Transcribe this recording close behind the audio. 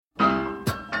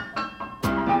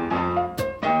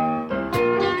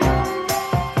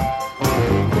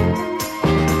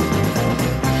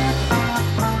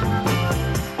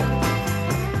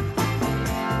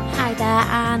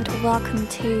welcome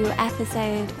to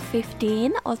episode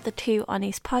 15 of the Two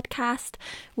Honest podcast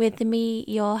with me,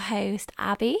 your host,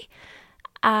 Abby.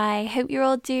 I hope you're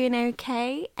all doing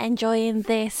okay, enjoying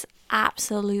this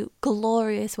absolute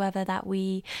glorious weather that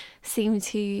we seem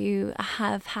to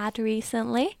have had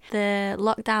recently. The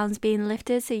lockdown's been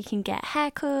lifted so you can get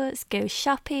haircuts, go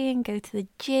shopping, go to the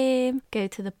gym, go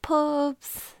to the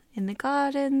pubs, in the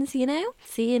gardens,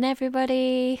 seeing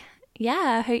everybody.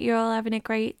 Yeah, I hope you're all having a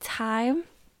great time.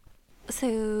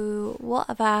 So, what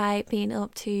have I been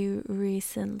up to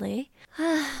recently?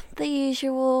 The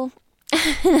usual.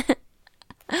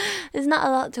 There's not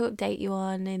a lot to update you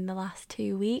on in the last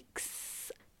 2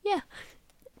 weeks. Yeah.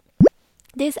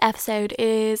 This episode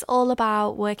is all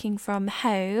about working from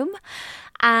home.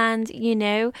 And,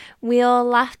 we all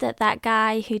laughed at that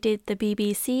guy who did the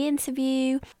BBC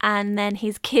interview and then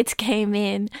his kids came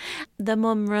in. The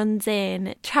mum runs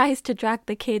in, tries to drag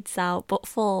the kids out but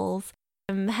falls.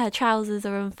 Her trousers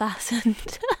are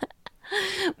unfastened.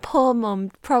 Poor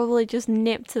mum, probably just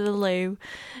nipped to the loo.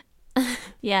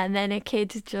 Yeah, and then her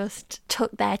kids just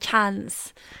took their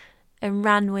chance and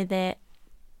ran with it.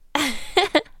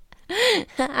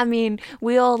 I mean,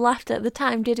 we all laughed at the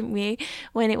time, didn't we,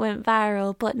 when it went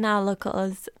viral? But now look at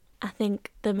us. I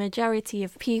think the majority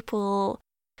of people,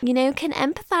 can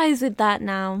empathise with that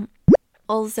now.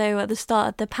 Also, at the start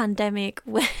of the pandemic,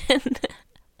 when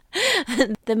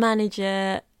the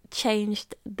manager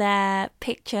changed their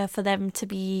picture for them to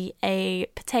be a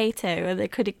potato and they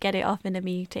couldn't get it off in a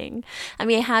meeting. I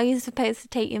mean, how are you supposed to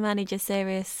take your manager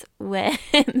serious when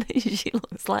she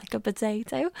looks like a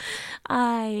potato?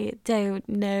 I don't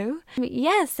know.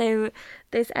 Yeah, so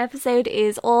this episode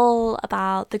is all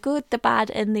about the good, the bad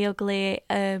and the ugly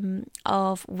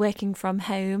of working from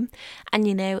home. And,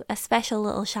 a special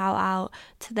little shout out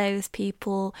to those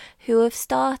people who have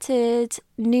started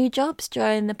new jobs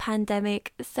during the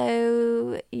pandemic.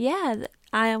 So, yeah,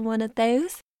 I am one of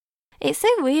those. It's so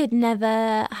weird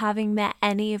never having met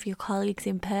any of your colleagues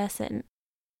in person.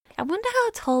 I wonder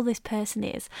how tall this person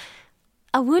is.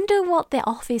 I wonder what the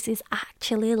office is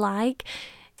actually like.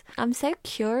 I'm so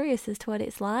curious as to what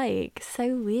it's like.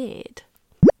 So weird.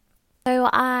 So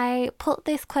I put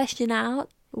this question out.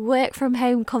 Work from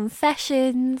home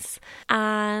confessions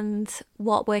and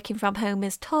what working from home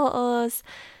has taught us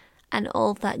and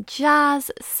all that jazz.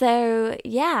 So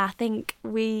yeah, I think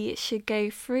we should go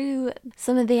through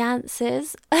some of the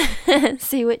answers,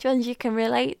 see which ones you can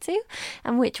relate to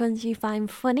and which ones you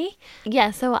find funny.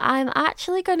 Yeah, so I'm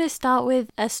actually going to start with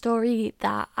a story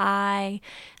that I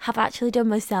have actually done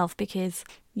myself because,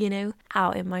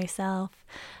 outing myself.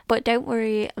 But don't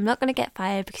worry, I'm not going to get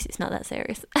fired because it's not that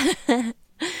serious.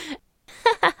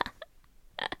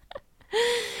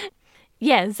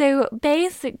 Yeah, so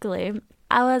basically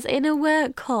I was in a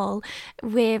work call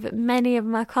with many of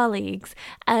my colleagues,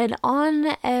 and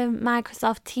on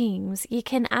Microsoft Teams you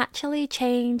can actually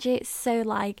change it so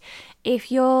like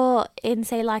if you're in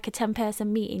say like a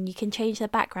 10-person meeting, you can change the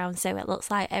background so it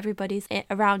looks like everybody's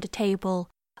around a table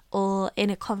or in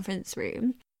a conference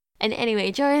room. And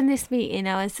anyway, during this meeting,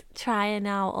 I was trying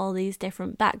out all these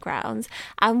different backgrounds,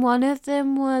 and one of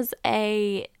them was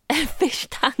a fish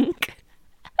tank.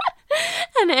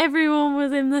 And everyone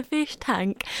was in the fish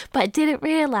tank, but I didn't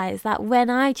realise that when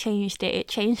I changed it, it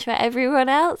changed for everyone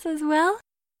else as well.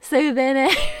 So then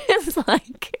it was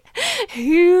like,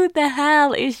 who the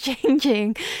hell is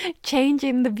changing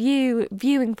the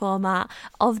viewing format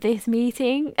of this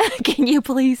meeting? Can you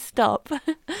please stop?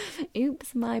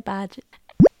 Oops, my bad.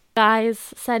 Guys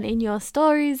sent in your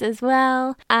stories as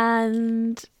well,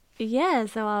 and yeah,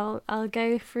 so I'll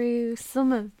go through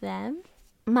some of them.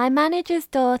 My manager's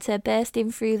daughter burst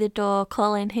in through the door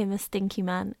calling him a stinky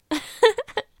man.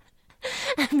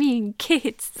 I mean,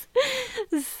 kids.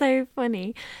 It's so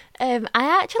funny. I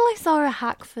actually saw a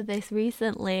hack for this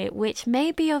recently, which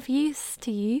may be of use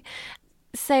to you.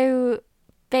 So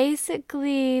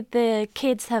basically, the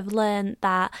kids have learned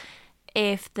that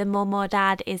if the mum or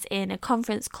dad is in a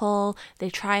conference call, they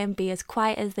try and be as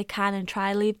quiet as they can and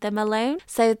try leave them alone.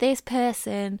 So this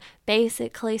person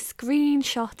basically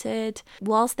screenshotted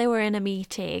whilst they were in a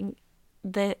meeting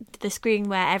the screen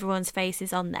where everyone's face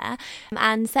is on there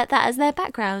and set that as their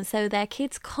background, so their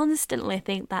kids constantly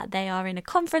think that they are in a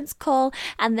conference call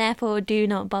and therefore do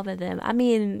not bother them. I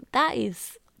mean, that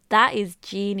is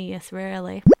genius,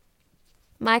 really.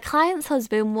 My client's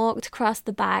husband walked across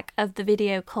the back of the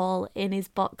video call in his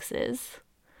boxers.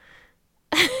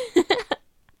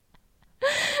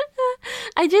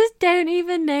 I just don't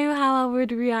even know how I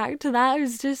would react to that. It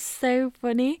was just so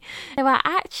funny. So I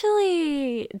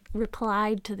actually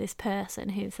replied to this person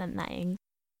who sent that in.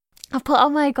 I put, oh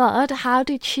my god, how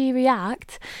did she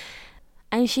react?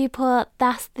 And she put,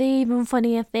 that's the even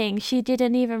funnier thing. She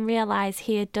didn't even realise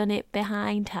he had done it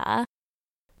behind her.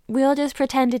 We all just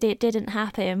pretended it didn't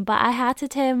happen, but I had to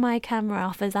turn my camera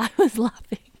off as I was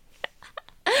laughing.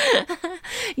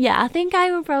 Yeah, I think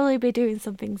I would probably be doing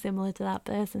something similar to that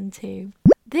person too.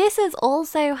 This has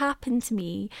also happened to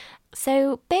me.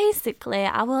 So basically,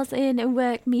 I was in a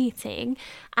work meeting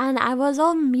and I was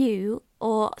on mute,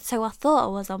 or so I thought I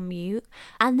was on mute,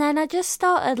 and then I just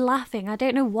started laughing. I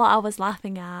don't know what I was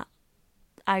laughing at.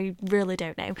 I really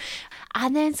don't know.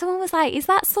 And then someone was like, is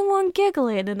that someone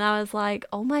giggling? And I was like,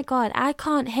 oh my God, I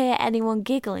can't hear anyone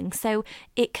giggling, so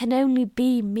it can only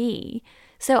be me.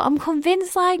 So I'm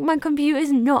convinced like my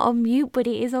computer's not on mute, but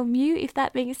it is on mute, if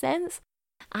that makes sense.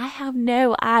 I have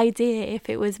no idea if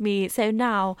it was me. So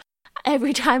now,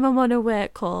 every time I'm on a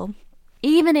work call,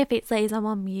 even if it says I'm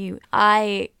on mute,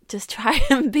 I just try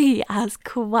and be as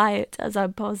quiet as I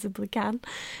possibly can.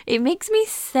 It makes me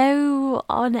so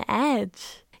on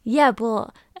edge. Yeah,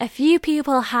 but a few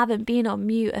people haven't been on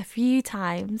mute a few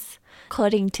times,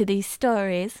 according to these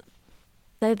stories.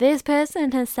 So this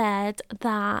person has said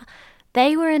that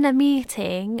they were in a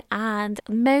meeting and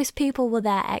most people were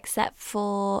there except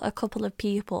for a couple of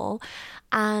people,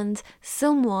 and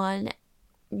someone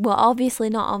were obviously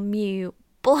not on mute,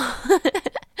 but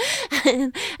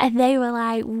and they were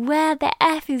like, where the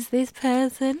F is this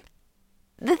person?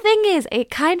 The thing is, it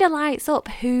kind of lights up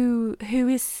who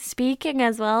is speaking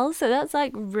as well, so that's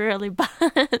like really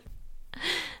bad.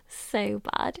 So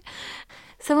bad.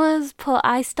 Someone's put,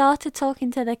 I started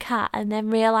talking to the cat and then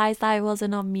realised I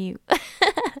wasn't on mute.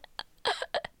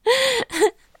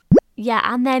 Yeah,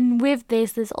 and then with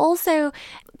this, there's also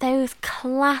those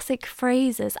classic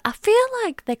phrases. I feel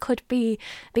like there could be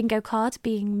bingo cards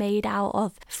being made out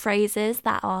of phrases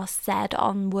that are said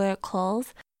on work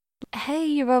calls. Hey,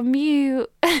 you're on mute.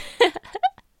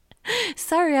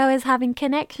 Sorry, I was having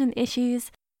connection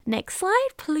issues. Next slide,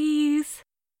 please.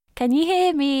 Can you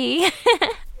hear me?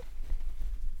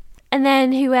 And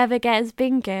then whoever gets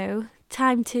bingo,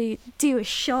 time to do a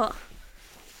shot.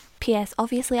 P.S.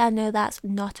 Obviously, I know that's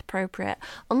not appropriate,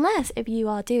 unless if you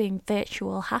are doing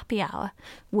virtual happy hour,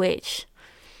 which,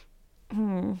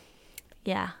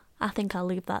 yeah, I think I'll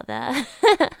leave that there.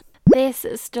 This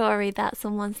story that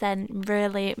someone sent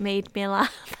really made me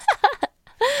laugh.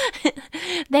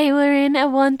 They were in a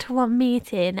one-to-one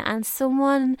meeting and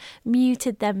someone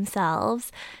muted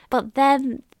themselves, but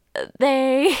then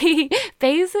they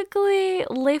basically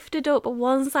lifted up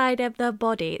one side of their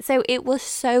body, so it was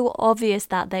so obvious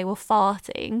that they were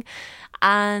farting,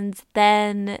 and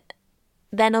then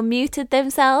unmuted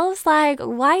themselves. Like,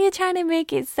 why are you trying to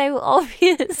make it so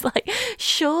obvious? Like,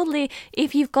 surely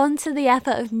if you've gone to the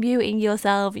effort of muting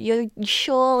yourself, you're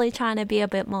surely trying to be a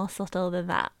bit more subtle than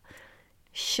that.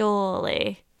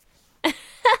 Surely.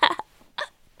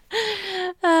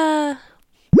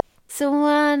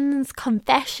 Someone's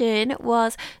confession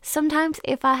was, sometimes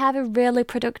if I have a really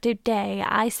productive day,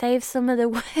 I save some of the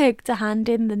work to hand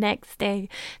in the next day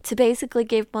to basically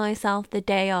give myself the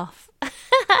day off.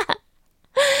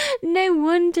 No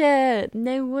wonder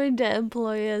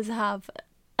employers have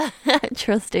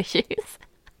trust issues.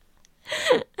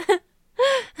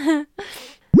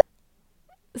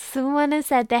 Someone has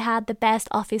said they had the best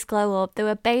office glow up. They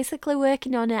were basically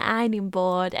working on an ironing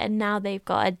board and now they've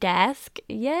got a desk.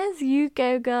 Yes, you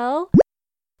go, girl.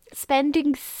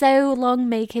 Spending so long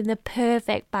making the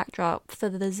perfect backdrop for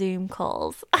the Zoom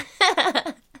calls.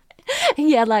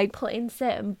 Yeah, like putting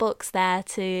certain books there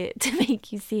to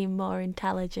make you seem more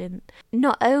intelligent.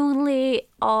 Not only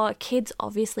are kids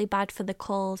obviously bad for the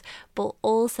calls, but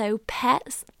also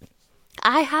pets.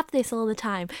 I have this all the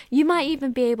time. You might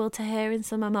even be able to hear in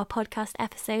some of my podcast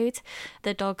episodes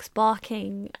the dogs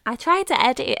barking. I try to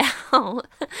edit it out.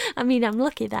 I mean, I'm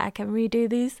lucky that I can redo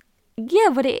these. Yeah,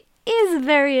 but it is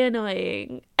very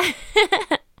annoying.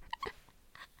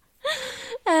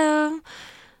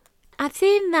 I've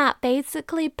seen that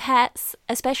basically pets,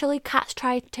 especially cats,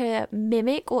 try to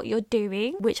mimic what you're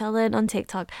doing, which I learned on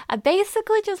TikTok. I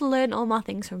basically just learned all my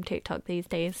things from TikTok these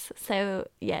days. So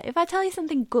yeah, if I tell you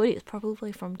something good, it's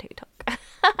probably from TikTok.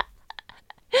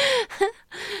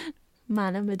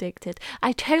 Man, I'm addicted.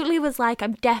 I totally was like,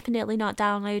 I'm definitely not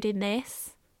downloading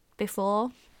this before.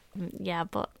 Yeah,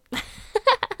 but...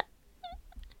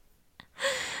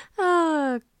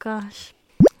 Oh, gosh.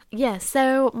 Yeah,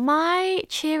 so my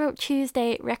Cheer Up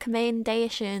Tuesday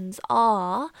recommendations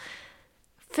are,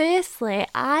 firstly,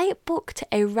 I booked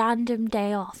a random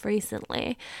day off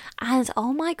recently, and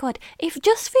oh my god, it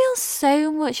just feels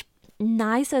so much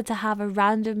nicer to have a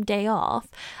random day off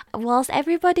whilst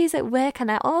everybody's at work,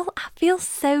 and I feel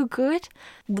so good.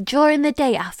 During the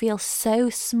day, I feel so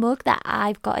smug that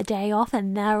I've got a day off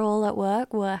and they're all at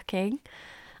work working.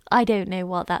 I don't know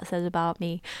what that says about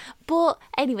me. But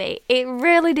anyway, it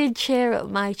really did cheer up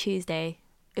my Tuesday.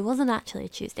 It wasn't actually a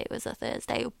Tuesday, it was a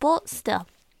Thursday, but still.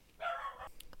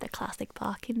 The classic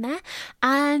barking there.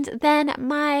 And then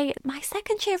my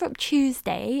second cheer up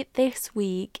Tuesday this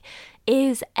week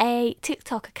is a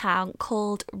TikTok account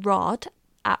called Rod,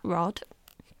 @Rod.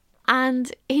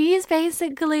 And he is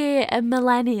basically a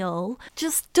millennial,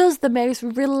 just does the most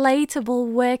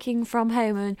relatable working from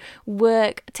home and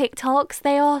work TikToks.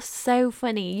 They are so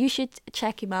funny. You should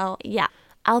check him out. Yeah.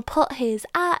 I'll put his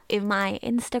in my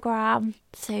Instagram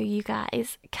so you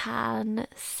guys can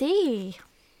see.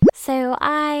 So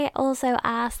I also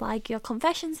asked like your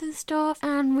confessions and stuff,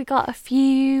 and we got a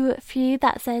few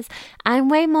that says, I'm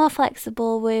way more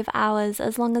flexible with hours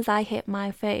as long as I hit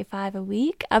my 35 a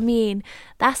week. I mean,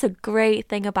 that's a great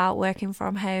thing about working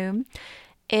from home,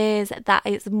 is that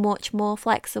it's much more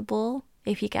flexible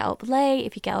if you get up late,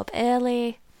 if you get up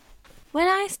early. When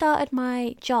I started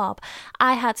my job,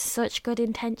 I had such good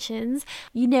intentions.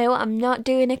 You know, I'm not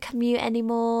doing a commute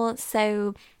anymore,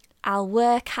 so I'll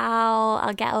work out,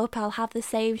 I'll get up, I'll have the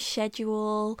same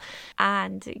schedule,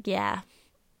 and yeah.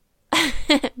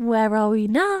 Where are we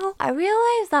now? I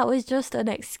realised that was just an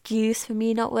excuse for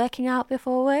me not working out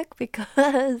before work,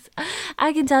 because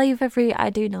I can tell you for free, I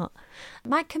do not.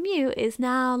 My commute is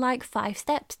now like 5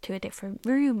 steps to a different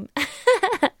room.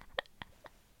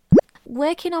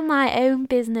 Working on my own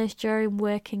business during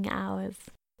working hours.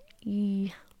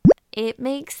 It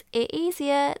makes it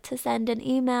easier to send an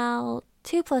email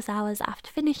 2+ hours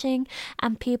after finishing,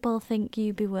 and people think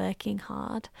you be working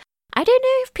hard. I don't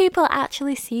know if people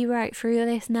actually see right through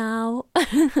this now,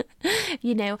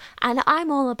 you know, and I'm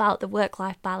all about the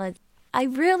work-life balance. I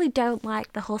really don't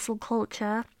like the hustle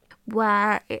culture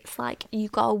where it's like you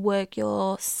gotta work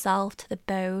yourself to the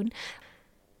bone.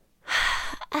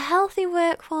 A healthy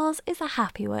workforce is a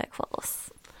happy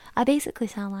workforce. I basically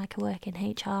sound like I work in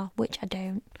HR, which I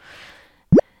don't.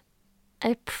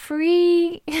 A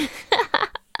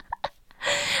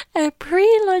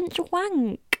pre-lunch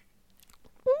wank.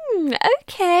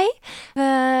 Okay.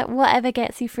 Whatever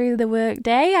gets you through the work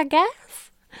day, I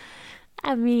guess.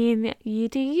 I mean, you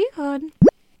do you, hon.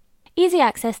 Easy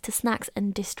access to snacks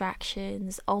and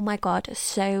distractions. Oh my god,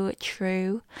 so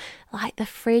true. Like, the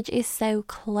fridge is so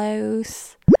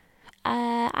close.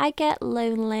 I get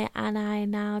lonely and I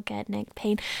now get neck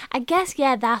pain. I guess,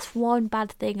 yeah, that's one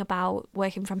bad thing about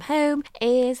working from home,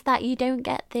 is that you don't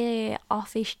get the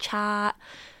office chat,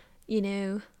 you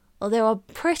know. Although I'm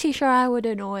pretty sure I would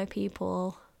annoy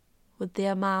people with the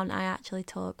amount I actually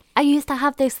talk. I used to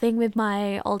have this thing with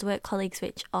my old work colleagues,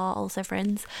 which are also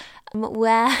friends,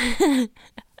 where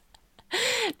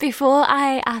before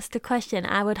I asked a question,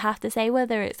 I would have to say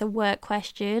whether it's a work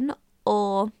question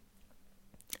or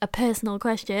a personal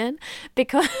question,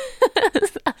 because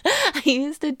I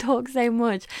used to talk so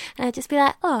much, and I'd just be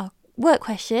like, oh, work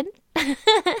question.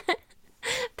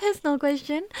 Personal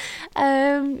question.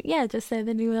 Yeah, just so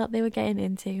they knew what they were getting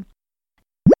into.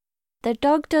 The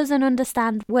dog doesn't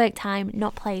understand work time,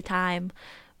 not play time.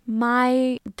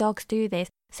 My dogs do this.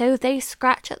 So they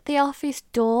scratch at the office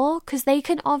door because they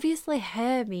can obviously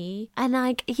hear me. And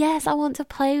like, yes, I want to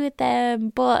play with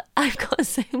them, but I've got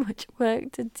so much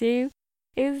work to do.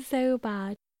 It's so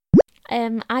bad.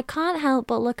 I can't help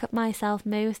but look at myself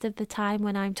most of the time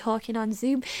when I'm talking on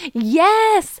Zoom.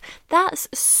 Yes, that's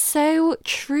so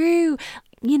true.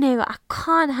 You know, I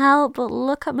can't help but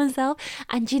look at myself.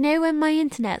 And you know when my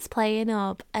internet's playing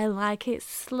up and like it's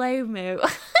slow-mo?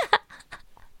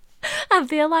 I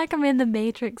feel like I'm in the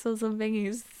Matrix or something.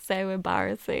 It's so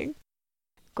embarrassing.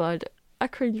 God, I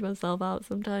cringe myself out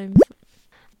sometimes.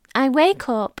 I wake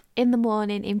up in the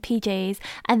morning in PJs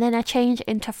and then I change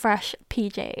into fresh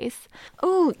PJs.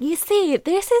 Oh, you see,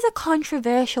 this is a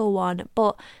controversial one,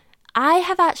 but I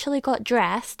have actually got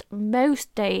dressed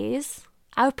most days.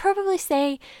 I would probably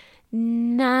say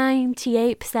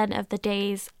 98% of the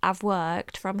days I've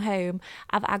worked from home,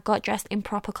 I got dressed in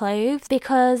proper clothes,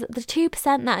 because the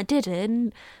 2% that I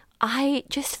didn't, I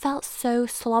just felt so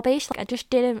slobbish. Like, I just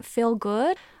didn't feel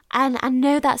good. And I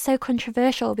know that's so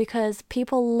controversial because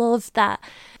people love that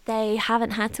they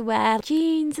haven't had to wear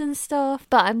jeans and stuff.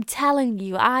 But I'm telling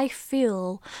you, I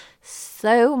feel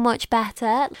so much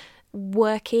better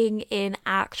working in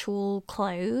actual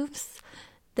clothes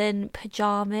than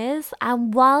pajamas.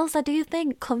 And whilst I do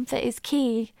think comfort is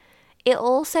key, It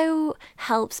also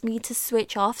helps me to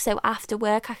switch off, so after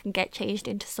work I can get changed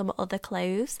into some other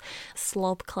clothes,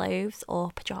 slob clothes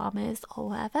or pyjamas or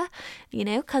whatever,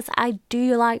 because I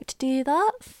do like to do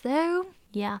that. So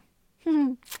yeah.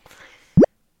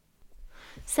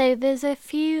 So there's a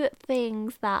few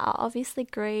things that are obviously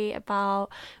great about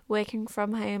working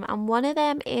from home, and one of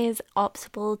them is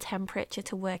optimal temperature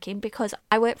to work in, because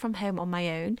I work from home on my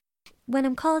own. When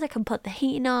I'm cold, I can put the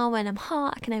heating on. When I'm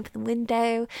hot, I can open the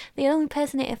window. The only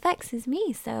person it affects is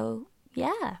me, so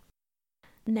yeah.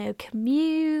 No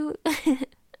commute.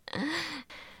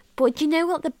 But do you know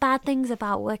what the bad things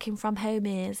about working from home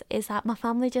is? Is that my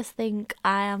family just think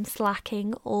I am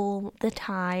slacking all the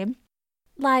time.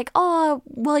 Like, oh,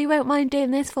 well, you won't mind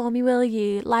doing this for me, will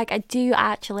you? Like, I do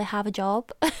actually have a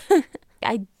job.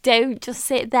 I don't just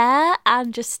sit there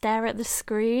and just stare at the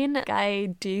screen.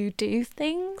 I do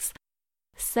things.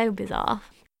 So bizarre.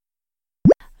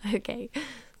 Okay,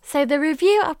 so the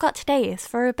review I've got today is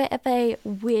for a bit of a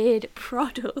weird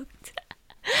product.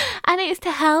 And it's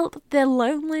to help the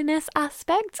loneliness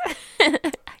aspect.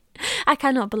 I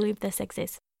cannot believe this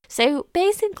exists. So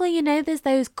basically, there's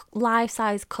those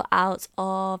life-size cutouts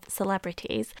of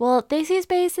celebrities. Well, this is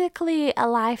basically a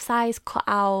life-size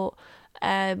cutout,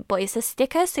 but it's a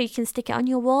sticker, so you can stick it on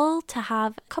your wall to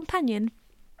have a companion.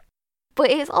 But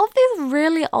it's of this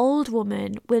really old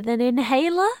woman with an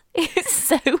inhaler. It's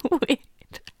so weird.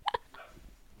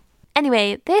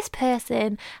 Anyway, this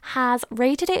person has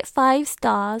rated it 5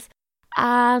 stars,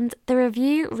 and the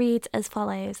review reads as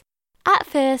follows. At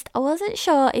first, I wasn't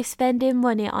sure if spending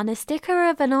money on a sticker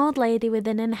of an old lady with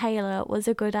an inhaler was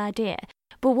a good idea.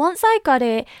 But once I got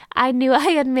it, I knew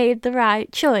I had made the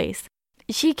right choice.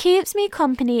 She keeps me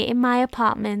company in my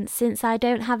apartment since I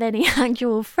don't have any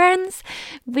actual friends.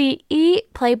 We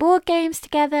eat, play board games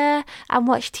together, and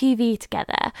watch TV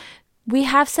together. We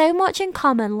have so much in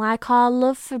common, like our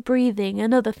love for breathing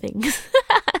and other things.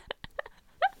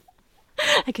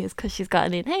 I guess because she's got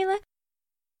an inhaler.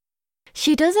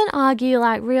 She doesn't argue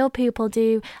like real people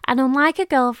do, and unlike a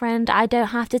girlfriend, I don't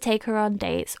have to take her on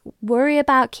dates, worry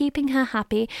about keeping her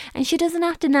happy, and she doesn't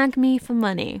have to nag me for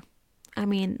money. I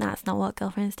mean, that's not what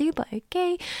girlfriends do, but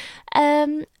okay.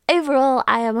 Overall,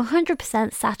 I am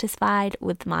 100% satisfied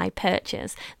with my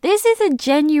purchase. This is a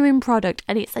genuine product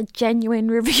and it's a genuine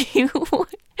review,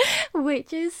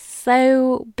 which is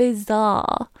so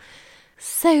bizarre.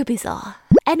 So bizarre.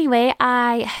 Anyway,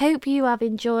 I hope you have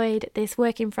enjoyed this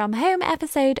working from home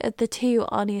episode of the Too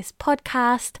Honest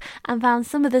podcast and found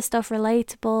some of the stuff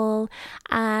relatable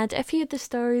and a few of the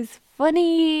stories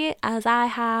funny, as I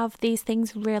have. These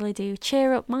things really do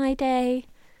cheer up my day.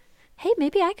 Hey,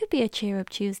 maybe I could be a Cheer Up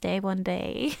Tuesday one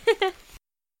day.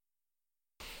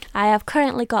 I have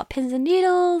currently got pins and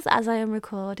needles as I am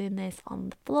recording this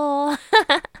on the floor.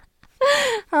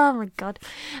 Oh my god.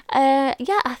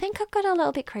 Yeah, I think I've got a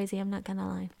little bit crazy, I'm not gonna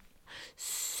lie.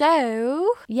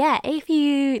 So, yeah, if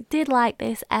you did like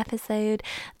this episode,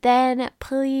 then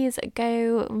please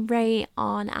go rate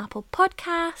on Apple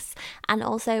Podcasts and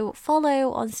also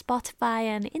follow on Spotify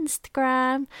and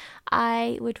Instagram.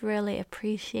 I would really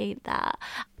appreciate that.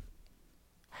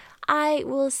 I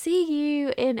will see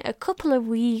you in a couple of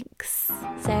weeks.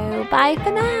 So, bye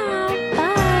for now.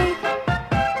 Bye.